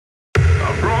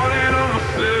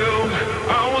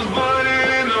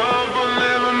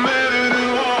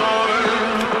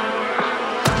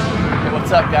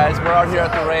up, guys? We're out here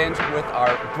at the range with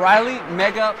our Briley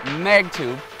Mega Mag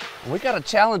Tube. We got a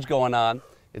challenge going on.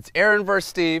 It's Aaron versus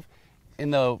Steve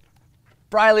in the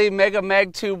Briley Mega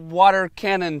Mag Tube Water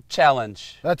Cannon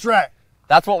Challenge. That's right.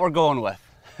 That's what we're going with.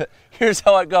 Here's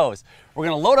how it goes. We're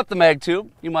going to load up the mag tube.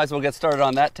 You might as well get started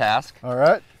on that task. All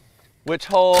right. Which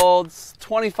holds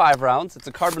 25 rounds. It's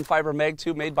a carbon fiber mag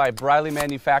tube made by Briley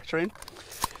Manufacturing.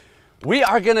 We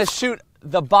are going to shoot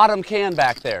the bottom can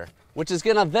back there, which is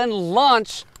going to then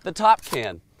launch the top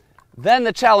can. Then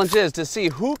the challenge is to see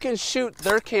who can shoot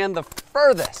their can the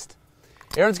furthest.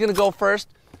 Aaron's going to go first.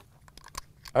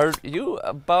 Are you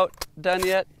about done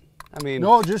yet? I mean,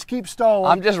 no, just keep stalling.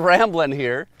 I'm just rambling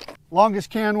here. Longest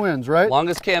can wins, right?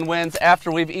 Longest can wins.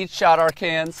 After we've each shot our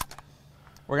cans,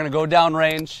 we're going to go down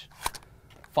range,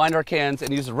 find our cans,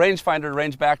 and use the rangefinder to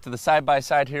range back to the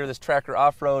side-by-side here, this Tracker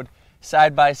Off-Road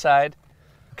side-by-side.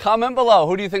 Comment below,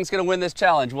 who do you think is going to win this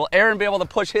challenge? Will Aaron be able to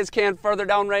push his can further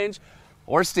down range,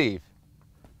 or Steve?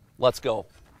 Let's go.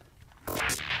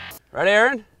 Ready,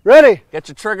 Aaron? Ready. Get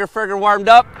your trigger warmed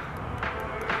up.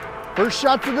 First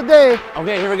shots of the day.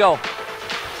 Okay, here we go.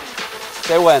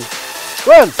 Say when.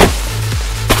 When?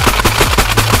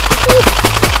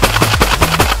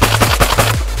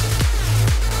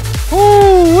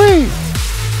 Hoo-wee!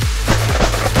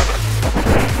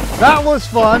 That was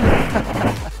fun.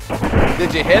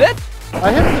 Did you hit it?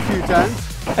 I hit it a few times.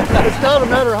 It's not a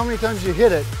matter of how many times you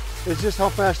hit it. It's just how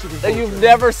fast you can pull it. You've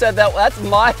never said that. That's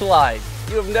my line.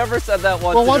 You have never said that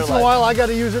once. Well, once in a while, I got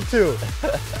to use it too.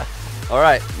 All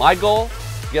right, my goal,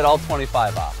 get all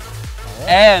 25 off. Right.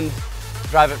 And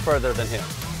drive it further than him.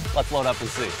 Let's load up and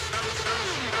see.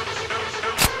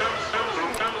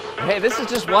 Hey, this is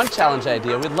just one challenge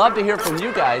idea. We'd love to hear from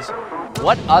you guys.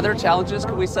 What other challenges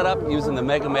can we set up using the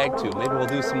Mega Mag Tube? Maybe we'll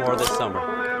do some more this summer.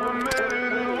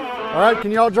 All right,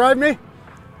 can y'all drive me?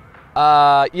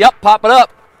 Yep, pop it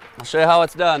up. I'll show you how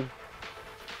it's done.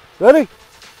 Ready?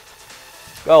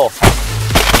 Go.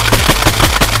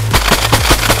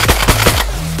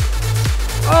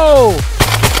 Oh!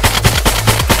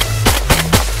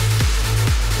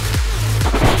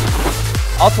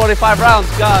 All 25 rounds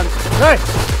gone. Hey!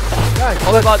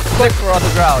 Only about 6 were on the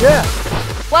ground. Yeah.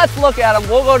 Let's look at them.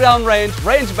 We'll go down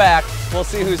range back. We'll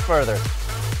see who's further.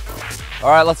 All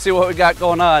right, let's see what we got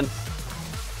going on.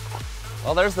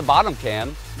 Well, there's the bottom can.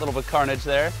 A little bit of carnage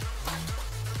there.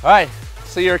 All right,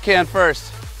 see your can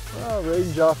first. Oh,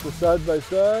 range off the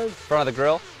side-by-side. Front of the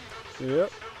grill.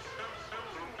 Yep.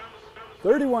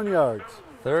 31 yards.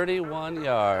 31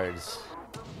 yards.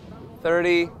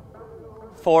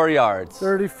 34 yards.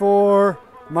 34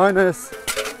 minus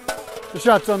the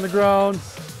shots on the ground.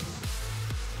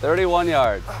 31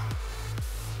 yards.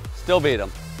 Still beat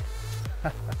him.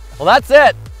 Well, that's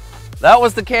it. That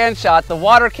was the can shot, the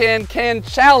water can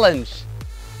challenge.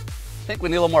 I think we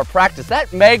need a little more practice.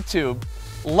 That mag tube,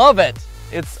 love it.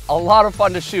 It's a lot of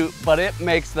fun to shoot, but it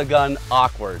makes the gun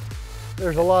awkward.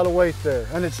 There's a lot of weight there,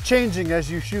 and it's changing as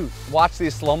you shoot. Watch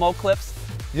these slow-mo clips.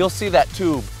 You'll see that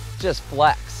tube just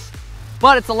flex.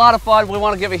 But it's a lot of fun. We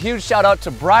want to give a huge shout out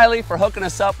to Briley for hooking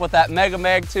us up with that Mega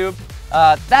Mag Tube.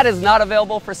 That is not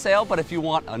available for sale, but if you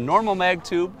want a normal mag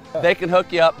tube, they can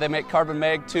hook you up. They make carbon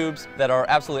mag tubes that are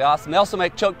absolutely awesome. They also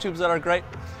make choke tubes that are great.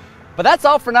 But that's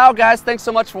all for now, guys. Thanks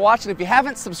so much for watching. If you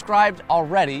haven't subscribed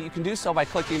already, you can do so by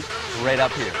clicking right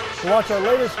up here. To watch our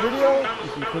latest video,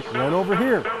 you can click right over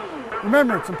here.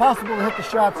 Remember, it's impossible to hit the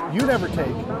shots you never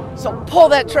take. So pull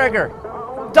that trigger,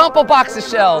 dump a box of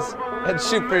shells, and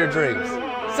shoot for your dreams.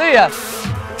 See ya.